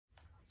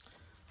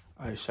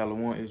All right,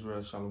 Shalom,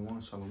 Israel,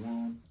 Shalom,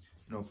 Shalom.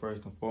 You know,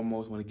 first and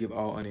foremost, I want to give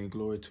all honor and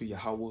glory to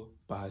Yahweh,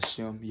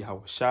 Bahashem,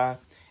 Yahweh Shai.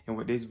 And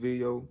with this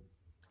video,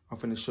 I'm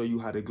finna show you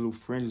how to glue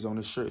fringes on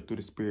the shirt through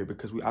the spirit,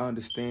 because I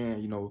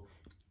understand, you know,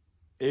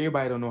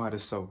 everybody don't know how to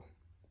sew.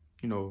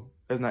 You know,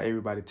 that's not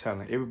everybody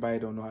talent. Everybody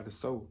don't know how to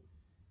sew.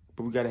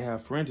 But we got to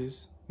have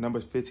fringes.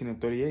 Numbers 15 and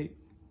 38.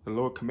 The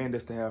Lord commanded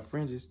us to have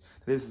fringes.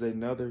 This is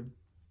another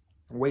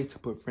way to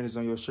put fringes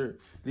on your shirt.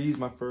 These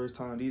my first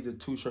time. These are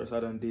 2 shirts I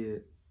done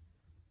did.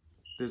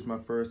 This is my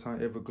first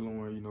time ever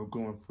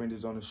gluing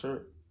fringes on the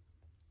shirt.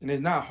 And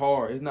it's not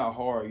hard. It's not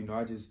hard, you know.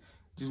 I just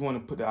want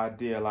to put the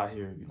ideal out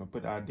here, you know,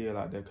 put the ideal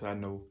out there, because I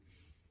know,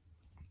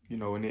 you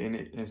know,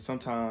 and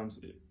sometimes,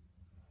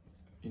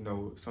 you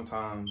know,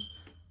 sometimes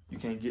you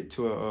can't get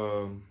to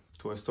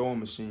a sewing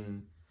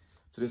machine.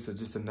 So this is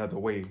just another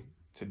way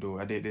to do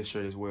it. I did this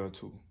shirt as well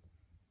too.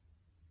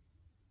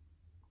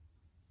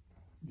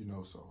 You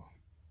know, so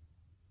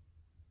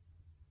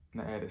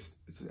and I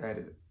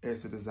added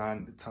extra design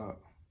at the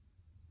top,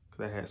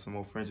 because I had some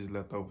more fringes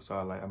left over, so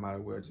I might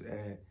as well just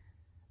add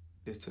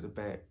this to the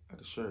back of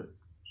the shirt.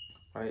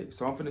 Right,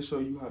 so I'm finna show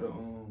you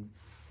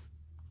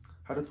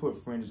how to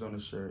put fringes on the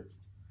shirt.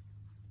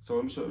 So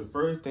let me show you. The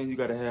first thing you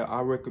gotta have,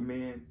 I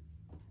recommend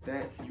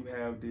that you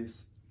have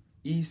this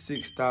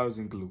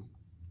E6000 glue.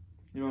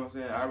 You know what I'm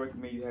saying? I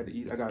recommend you have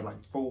the I got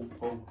like four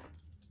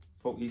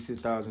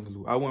E6000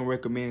 glue. I wouldn't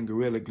recommend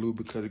Gorilla Glue,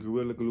 because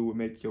Gorilla Glue would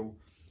make your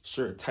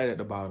shirt tight at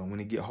the bottom. When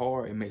it get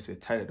hard, it makes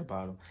it tight at the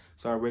bottom.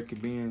 So I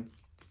recommend,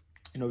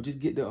 you know, just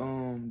get the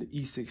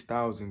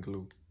E6000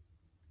 glue.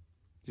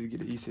 Just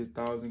get the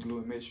E6000 glue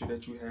and make sure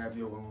that you have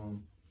your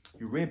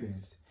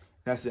ribbons.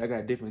 And I said I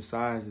got different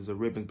sizes of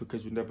ribbons,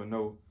 because you never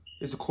know.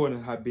 It's according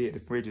to how big the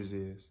fringes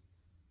is.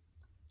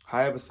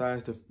 However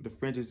size the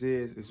fringes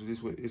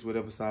is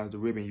whatever size the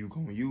ribbon you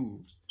gonna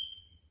use,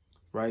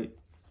 right?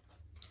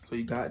 So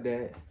you got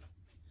that.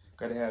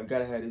 Gotta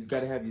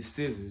have your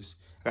scissors.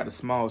 I got the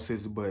small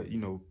scissors, but you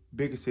know,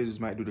 bigger scissors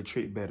might do the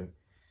trick better.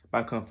 But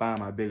I couldn't find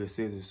my bigger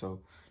scissors,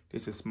 so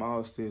this is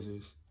small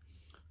scissors,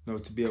 you know,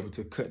 to be able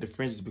to cut the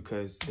fringes,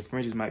 because the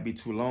fringes might be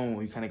too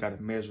long. You kind of got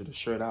to measure the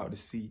shirt out to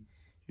see,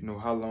 you know,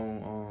 how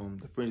long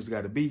the fringes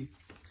got to be.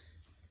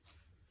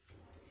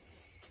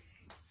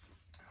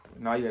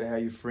 Now you gotta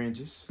have your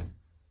fringes.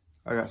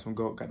 I got them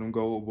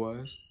gold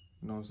boys.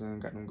 You know what I'm saying?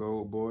 Got them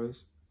gold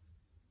boys.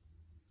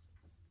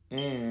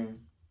 And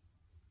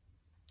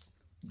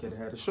you gotta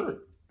have the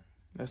shirt.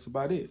 That's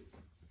about it.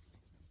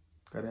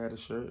 Gotta have the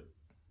shirt.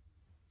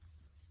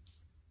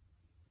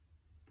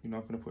 You know,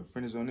 I'm gonna put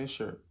fringes on this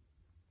shirt.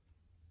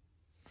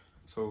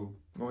 So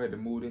go ahead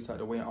and move this out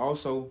the way. And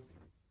also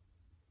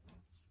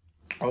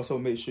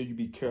make sure you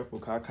be careful,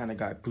 because I kind of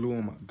got glue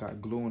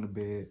on the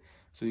bed.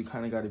 So you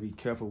kind of got to be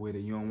careful with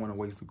it. You don't want to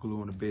waste the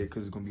glue on the bed,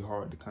 because it's going to be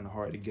hard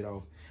to get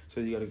off. So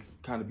you got to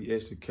kind of be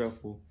extra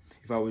careful.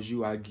 If I was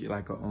you, I'd get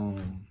like a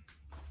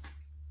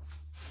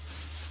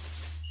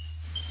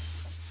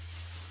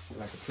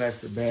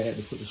plastic bag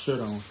to put the shirt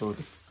on. So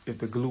if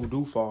the glue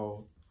do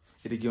fall,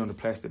 it'll get on the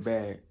plastic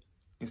bag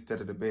instead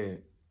of the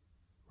bed.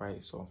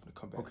 Right, so I'm finna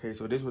come back. Okay,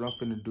 so this is what I'm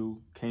finna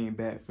do. Came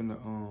back,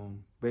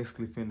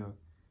 basically finna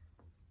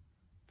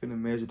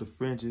measure the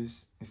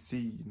fringes and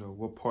see, you know,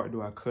 what part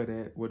do I cut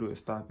at, where do it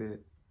stop at.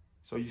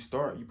 So you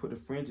put the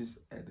fringes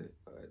at the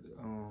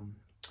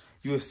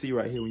you'll see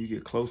right here when you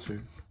get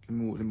closer.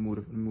 Move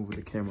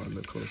the camera a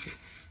little closer.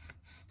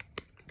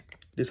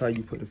 This is how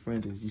you put the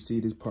fringes. You see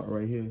this part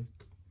right here?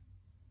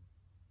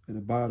 At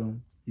the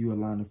bottom, you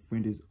align the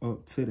fringes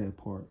up to that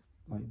part,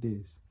 like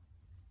this.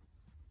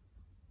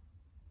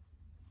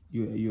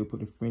 You'll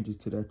put the fringes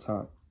to that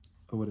top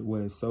of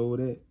where it's sewed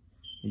at,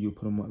 and you'll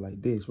put them up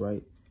like this,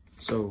 right?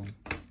 So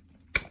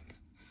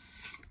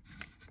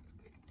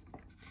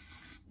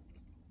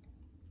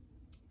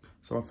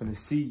I'm finna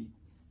see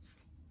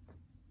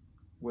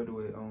where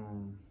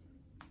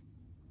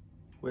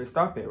it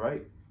stop at,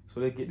 right? So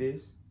let's get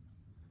this.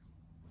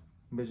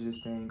 Measure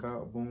this thing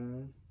out,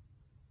 boom.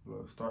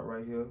 Look, start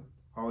right here.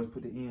 Always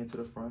put the end to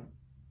the front.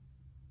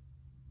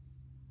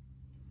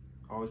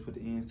 Always put the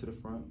ends to the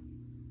front.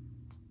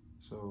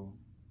 So,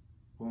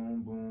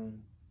 boom,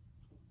 boom.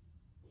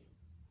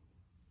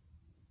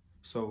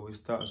 So it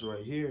stops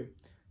right here.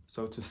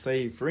 So to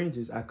save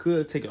fringes, I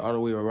could take it all the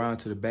way around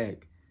to the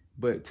back,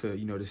 but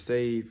to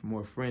save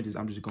more fringes,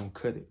 I'm just gonna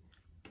cut it,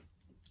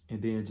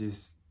 and then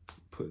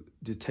I'm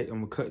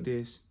gonna cut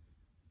this.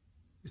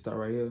 It start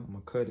right here. I'm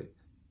gonna cut it.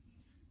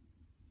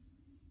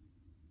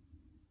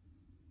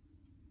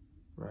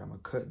 Right, I'm gonna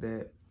cut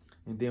that,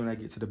 and then when I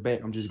get to the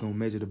back, I'm just gonna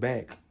measure the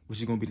back, which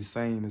is gonna be the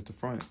same as the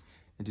front,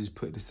 and just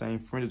put the same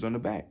fringes on the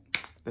back.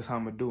 That's how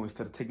I'm gonna do it,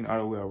 instead of taking it all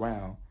the way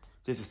around,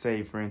 just to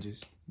save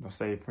fringes. You know,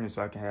 save fringes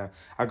so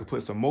I could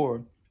put some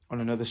more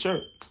on another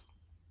shirt.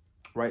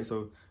 Right,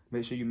 so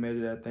make sure you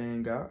measure that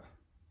thing out.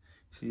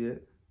 See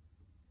it?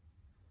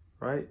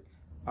 Right?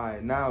 All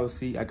right, now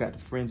see, I got the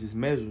fringes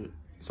measured.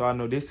 So I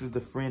know this is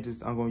the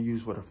fringes I'm gonna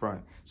use for the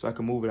front, so I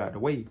can move it out the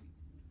way.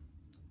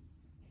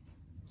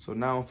 So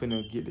now I'm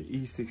finna get the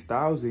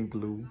E6000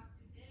 glue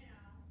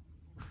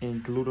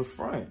and glue the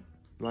front.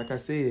 Like I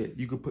said,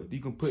 you can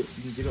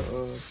get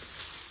a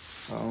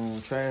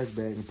trash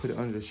bag and put it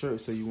under the shirt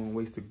so you won't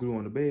waste the glue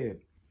on the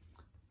bed.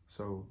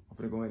 So I'm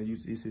gonna go ahead and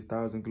use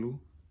E6000 glue.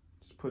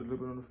 Just put a little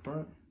bit on the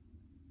front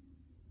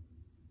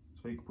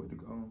so you can put the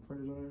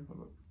fringes on there.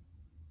 Hold up.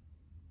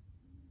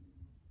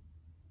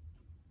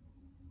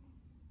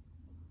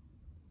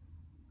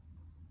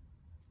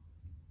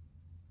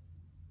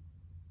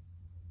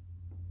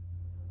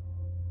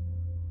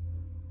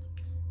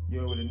 You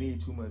don't really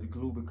need too much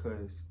glue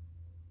because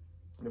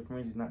the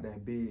fringe is not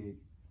that big.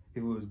 If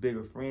it was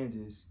bigger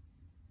fringes,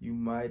 you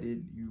might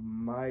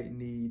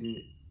need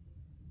it.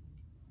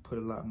 Put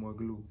a lot more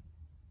glue,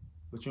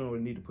 but you don't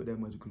really need to put that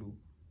much glue.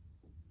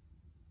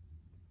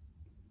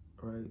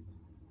 Right?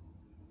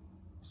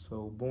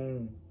 So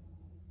boom.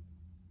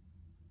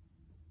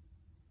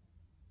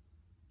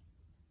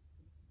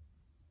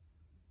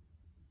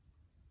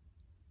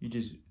 You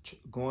just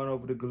going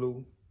over the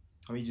glue.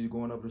 I mean, just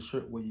going over the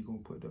shirt where you gonna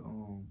put the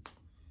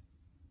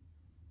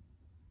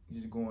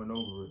just going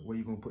over it where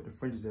you gonna put the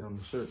fringes at on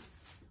the shirt.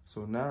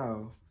 So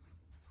now,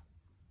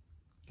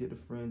 get the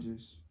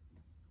fringes.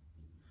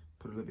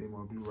 Put a little bit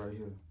more glue right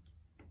here.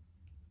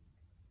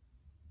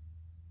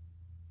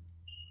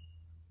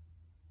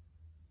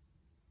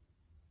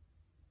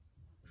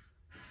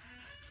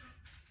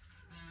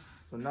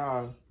 So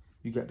now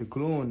you got the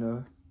glue on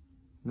there.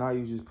 Now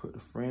you just put the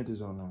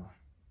fringes on there.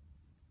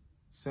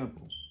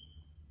 Simple.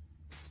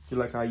 Just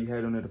like how you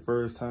had on there the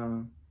first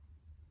time.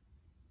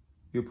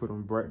 You put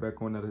them right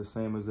back on there the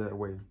same exact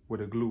way where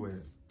the glue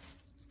at.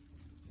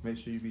 Make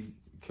sure you be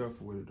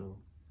careful with it though.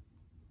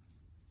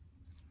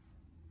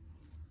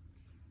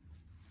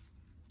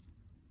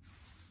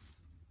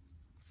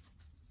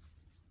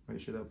 Make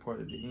sure that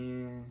part at the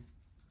end.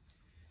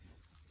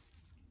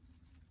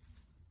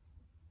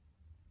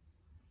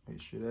 Make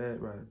sure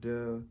that right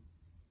there.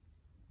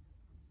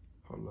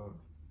 Hold up.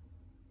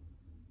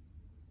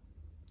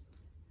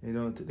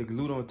 The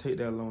glue don't take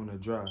that long to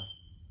dry.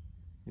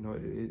 You know,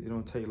 it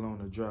don't take long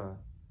to dry.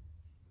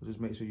 So just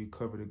make sure you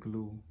cover the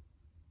glue.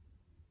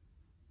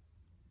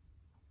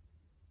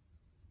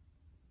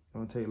 It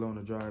don't take long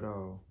to dry at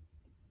all.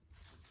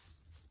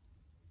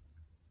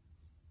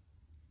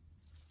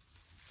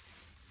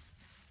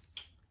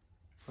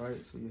 All right,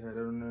 so you had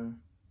that on there.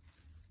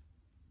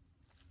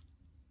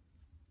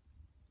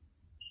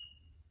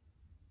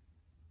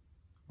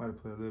 Might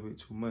have put a little bit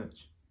too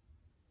much.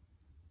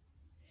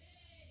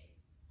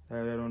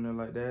 Have that on there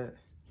like that.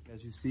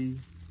 As you see,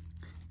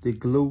 the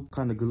glue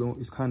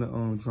is kind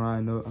of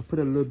drying up. I put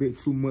a little bit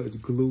too much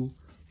glue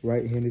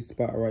right here in this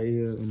spot right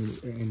here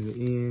in the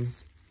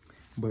ends,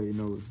 but you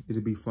know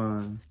it'll be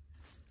fine.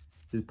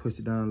 Just push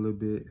it down a little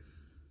bit.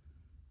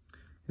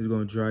 It's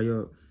gonna dry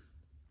up.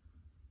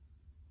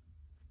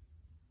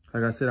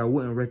 Like I said, I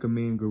wouldn't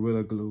recommend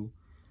Gorilla Glue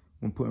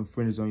when putting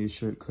fringes on your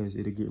shirt because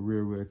it'll get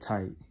real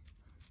tight.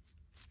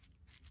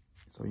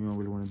 So you don't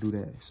really want to do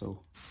that. So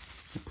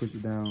you push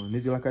it down. And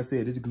this, like I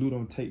said, this glue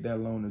don't take that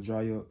long to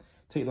dry up.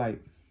 Take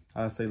like,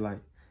 I'd say like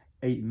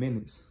 8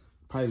 minutes.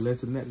 Probably less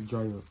than that to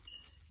dry up.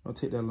 Don't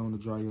take that long to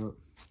dry up.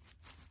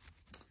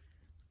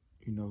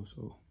 You know,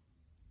 so.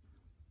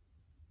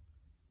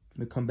 I'm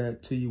gonna come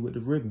back to you with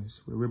the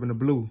ribbons, with the ribbon of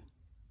blue.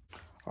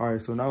 All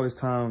right, so now it's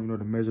time, you know,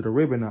 to measure the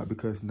ribbon out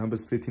because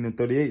numbers 15 and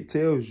 38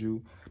 tells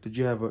you that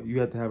you have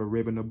to have a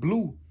ribbon of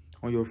blue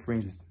on your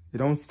fringes. It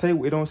don't say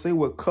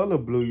what color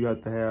blue you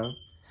have to have,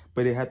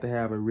 but it have to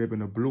have a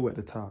ribbon of blue at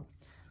the top.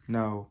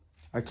 Now,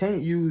 I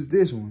can't use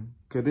this one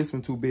because this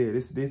one too big.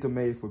 These are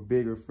made for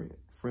bigger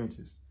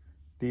fringes.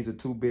 These are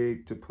too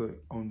big to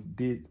put on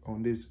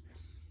this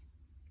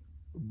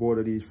border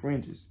of these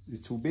fringes.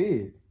 It's too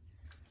big.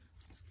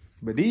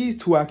 But these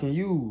two I can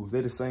use.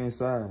 They're the same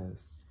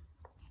size.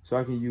 So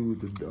I can use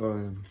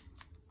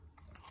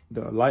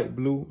the light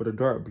blue or the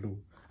dark blue.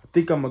 I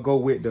think I'm gonna go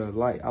with the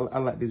light. I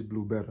like this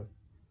blue better.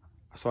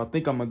 So I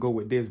think I'm gonna go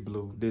with this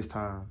blue this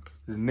time.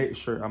 The next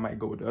shirt, I might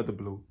go with the other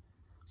blue.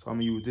 So I'm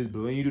gonna use this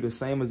blue. And you do the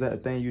same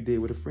exact thing you did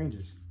with the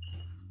fringes.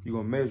 You're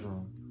gonna measure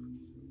them.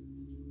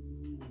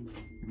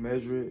 You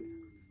measure it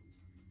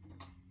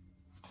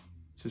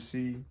to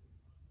see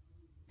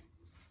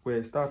where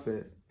it stop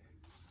at.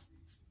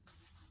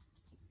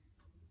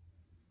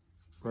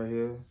 Right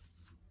here.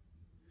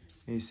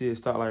 And you see it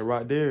start like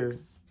right there.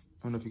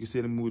 I don't know if you can see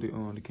it move it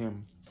on the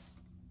camera.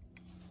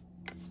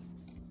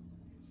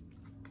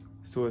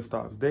 So it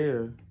stops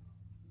there.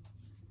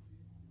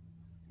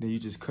 Then you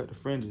just cut the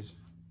fringes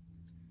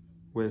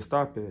where it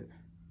stop at. And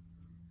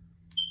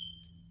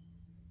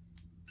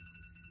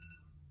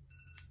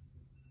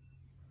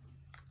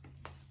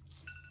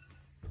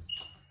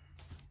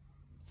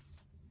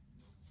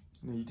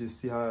then you just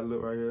see how it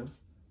look right here.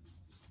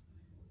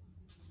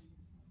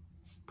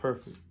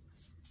 Perfect.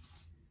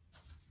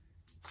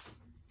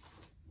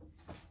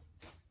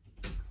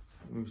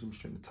 Let me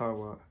straighten the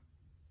towel out.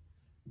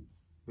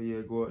 But yeah,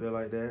 go up there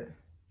like that.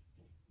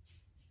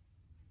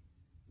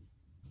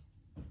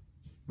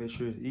 Make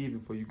sure it's even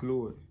before you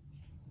glue it.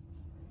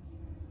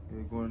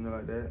 Yeah, go in there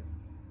like that.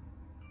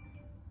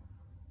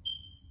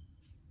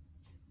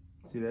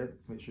 See that?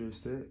 Make sure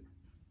it's set.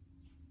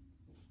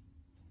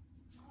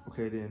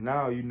 Okay, then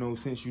now, you know,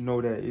 since you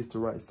know that it's the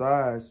right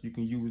size, you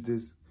can use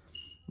this,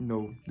 you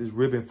know, this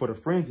ribbon for the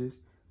fringes.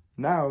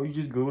 Now you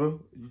just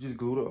glue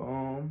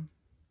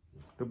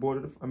the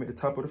border, the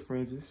top of the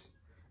fringes,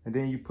 and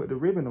then you put the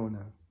ribbon on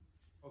now.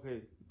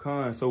 Okay,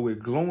 so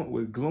with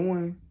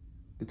gluing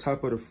the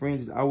top of the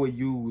fringes, I would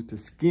use the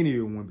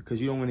skinnier one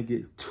because you don't want to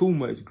get too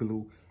much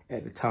glue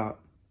at the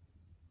top.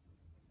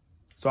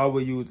 So I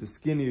would use the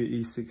skinnier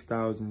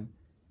E6000,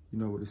 you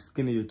know, with a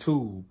skinnier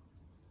tool.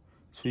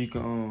 So you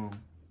can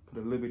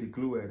put a little bit of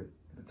glue at it,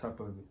 at the top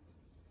of it.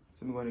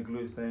 So I'm going to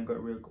glue this thing up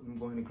real quick. I'm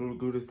going to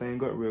glue this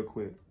thing up real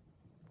quick.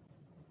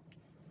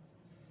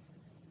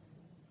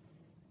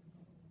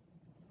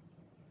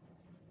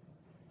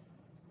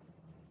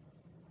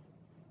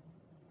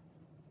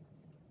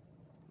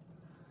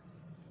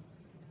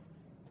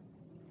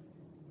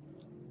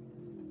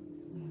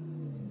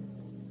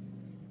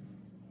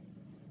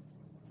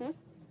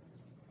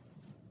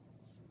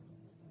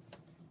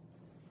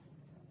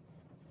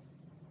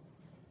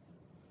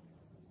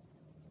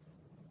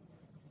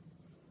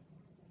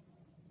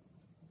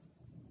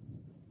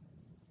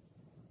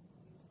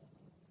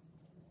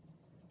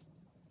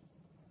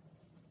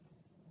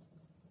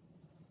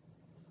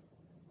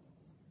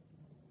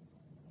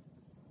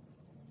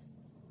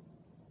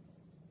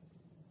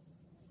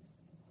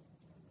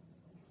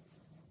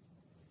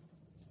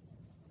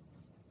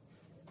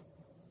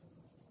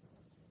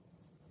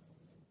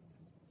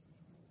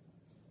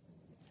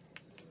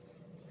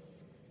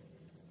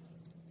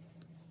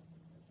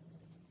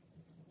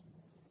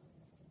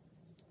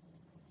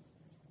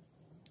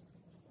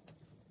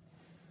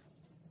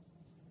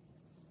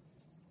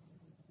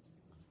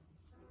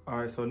 All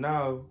right, so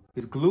now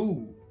it's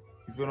glued.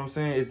 You feel what I'm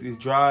saying?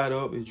 It's dried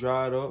up. It's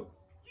dried up.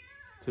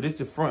 So this is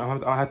the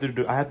front. I have to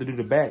do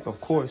the back,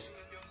 of course,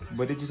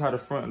 but this is how the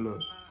front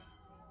looks.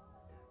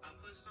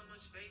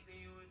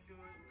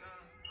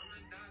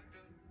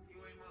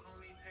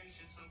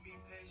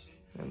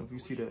 I don't know if you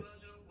see that.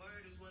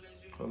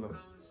 Hold up.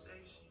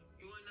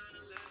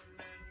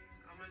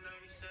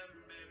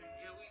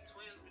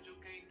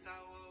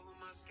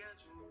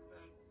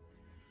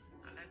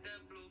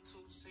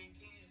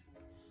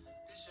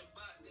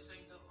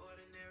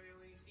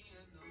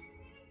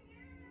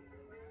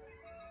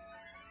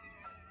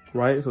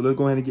 Right, so let's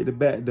go ahead and get the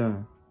back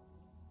done.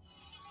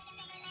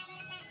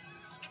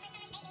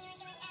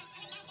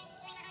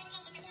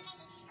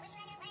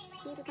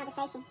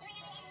 Conversation.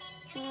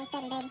 Baby.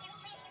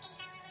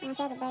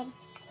 Baby.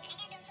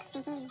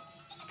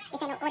 This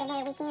ain't no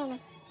ordinary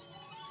weekend.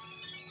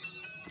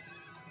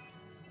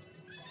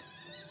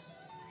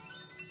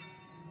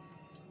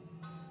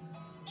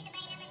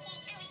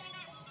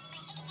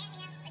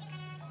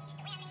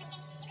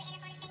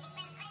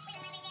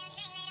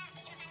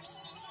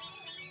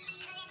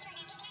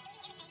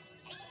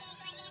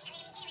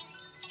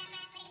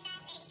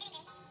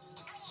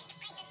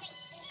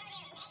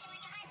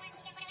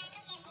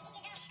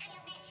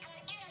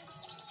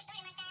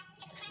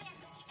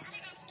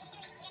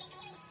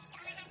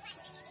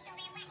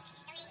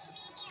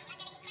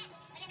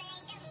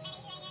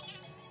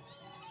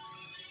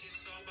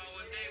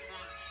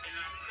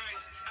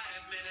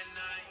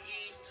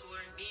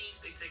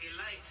 Take it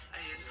light.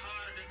 It's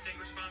harder to take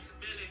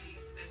responsibility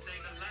than take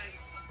a life.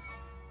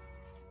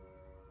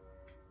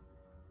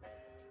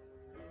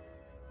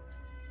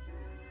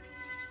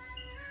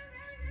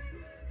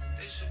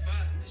 This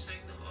Shabbat, this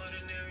ain't the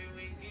ordinary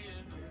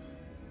weekend.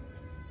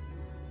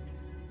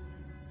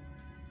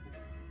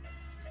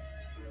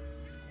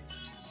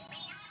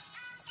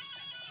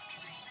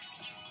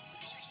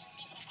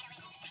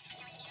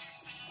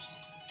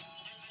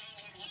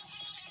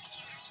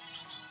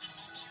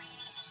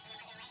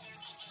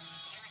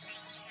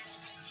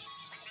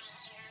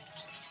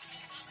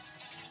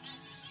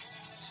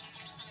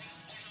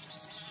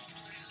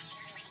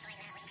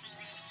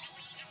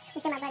 You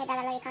see my brother, I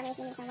love you. Call me if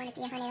you need someone. If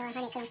you're 100 or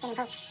 100, because I'm sending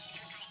posts.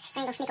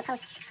 I'm going to go sneak a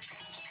post.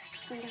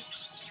 I'm going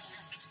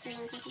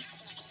to go.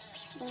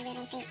 Being real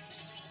and fake.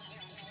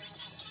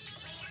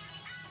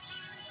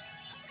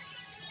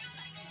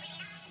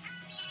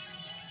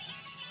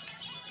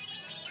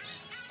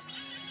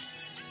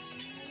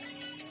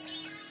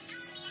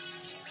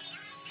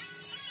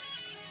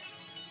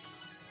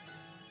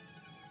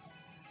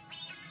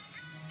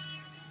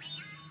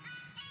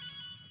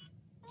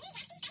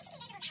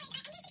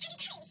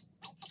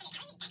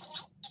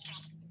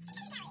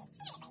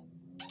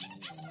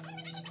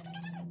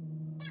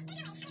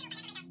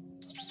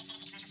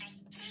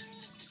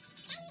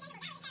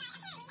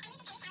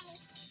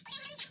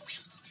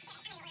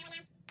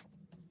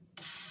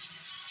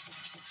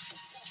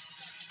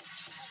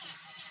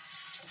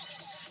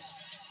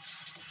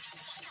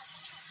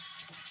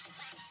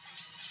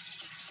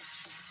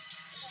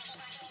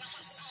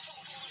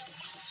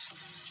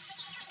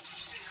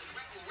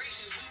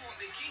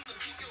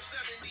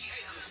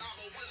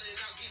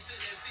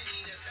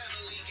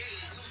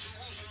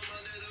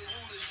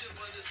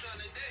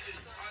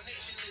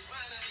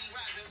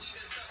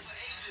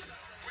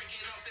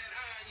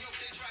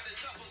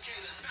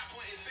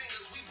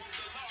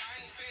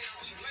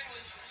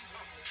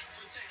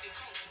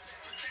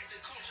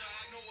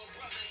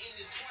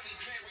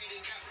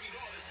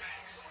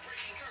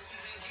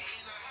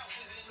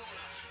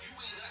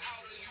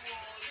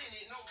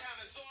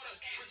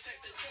 Protect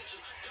the culture.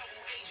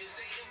 Double agents,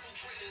 they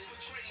infiltrating,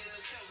 betraying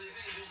themselves as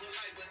angels of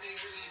light, but they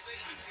really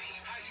Satan.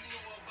 How you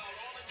know about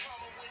all the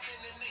drama within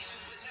the nation,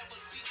 but never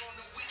speak on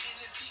the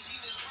wickedness these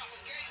heathens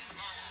propagate?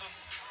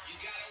 You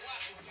gotta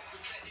watch them.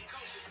 Protect the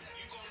culture.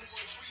 You gon' know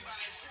a tree by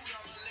its fruit.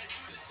 I'ma let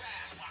you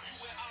decide. You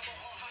with Abba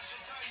or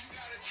Hashanah, you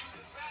gotta choose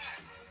a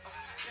side.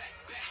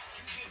 Back,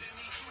 you giving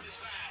me Judas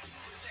vibes.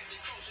 Protect the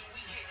culture.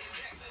 We getting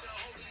back to the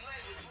holy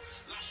language.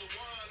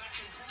 Lashawan, I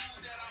can prove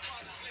that our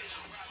father's nation.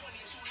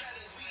 22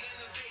 letters, we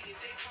innovated.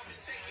 They come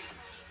and take it.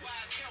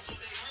 Wise counsel,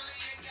 they really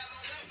ain't got no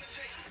love for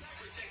Jacob.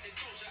 Protect the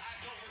culture. I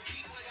don't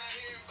repeat what I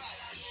hear about.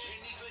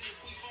 And even if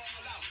we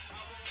fall out,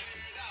 I won't wear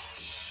it out.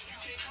 You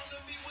can't come to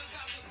me with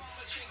gossip.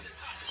 I'ma change the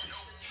topic.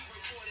 He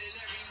recorded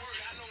every word.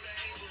 I know the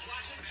angels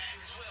watching.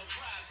 12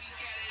 tribes, he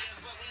scattered us,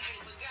 but we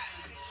ain't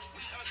forgotten.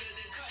 We under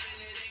the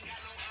covenant, ain't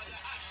got no other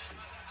option.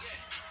 Yeah,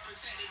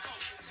 protect the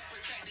culture,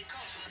 protect the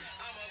culture.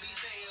 I'ma be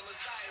saying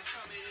Messiah's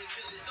coming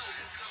until it's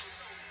over.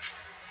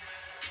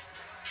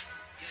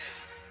 Yeah,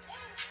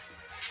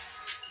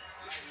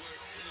 light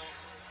work, you know.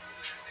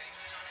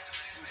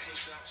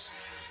 Push-ups.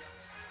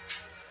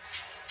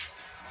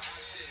 My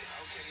aunt said,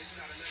 okay, it's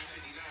not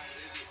 11:59,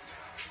 but is it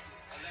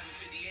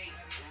 11:58?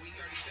 When we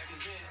 30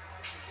 seconds in.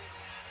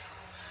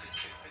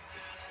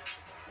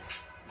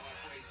 All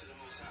praise to the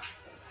Most High.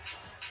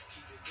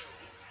 Keep it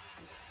going.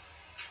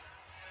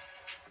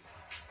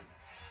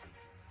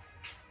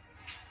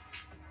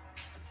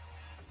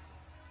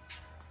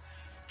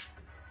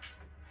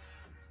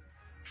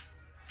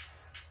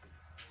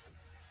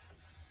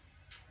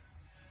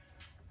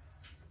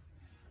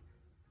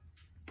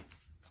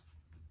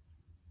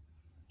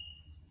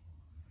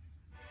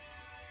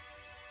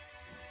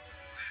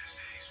 Last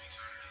days, we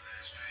turn to the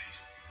last page.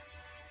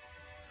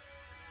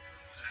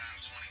 Live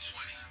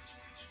 2020.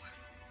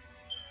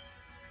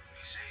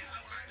 We say it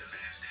look like the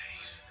last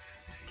days.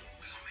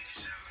 We gon' make it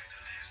sound like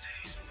the last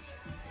days.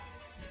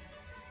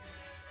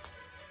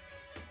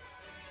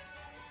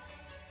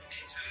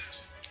 End times.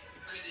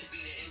 Could this be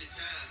the end of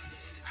time?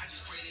 I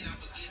just pray that I'm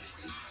forgiven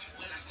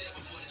when I stand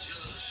before the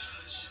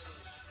judge.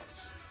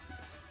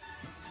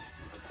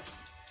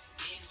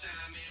 End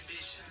time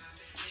ambition.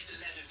 It's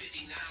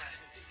 11:59.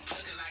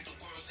 Looking like the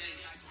world's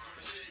ending.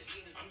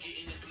 I'm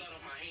getting this blood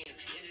off my hands.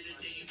 End of the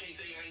day, you can't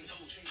say I ain't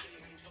told you.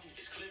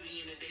 It's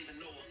clearly in the days of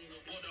Noah.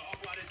 Well, the ark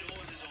while the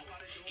doors is open.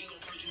 He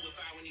gon' purge you with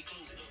fire when he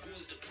closes. Who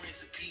is the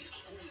Prince of Peace?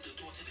 Who is the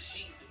door to the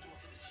sheep?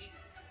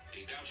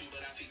 They doubt you,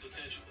 but I see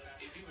potential.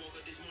 If you woke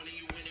up this morning,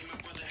 you winning. My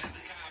brother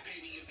Hezekiah paid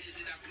me a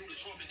visit. I blew the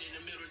trumpet in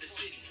the middle of the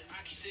city.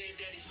 Aki said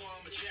that he saw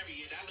him a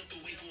chariot. I looked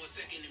away for a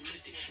second and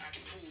missed it. I can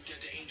prove that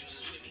the angels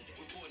is with me.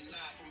 Reporting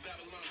live from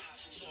Babylon.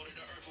 Slaughtered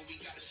the earth when we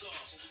got the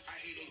sauce. I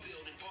hear they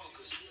building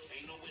bunkers.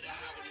 Ain't nowhere to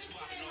hide when it's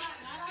popping on.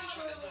 They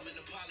try to summon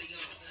the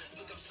Polyon.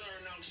 Look, I'm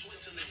CERN out in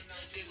Switzerland.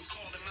 They was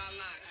calling my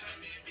line.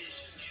 Time ambition.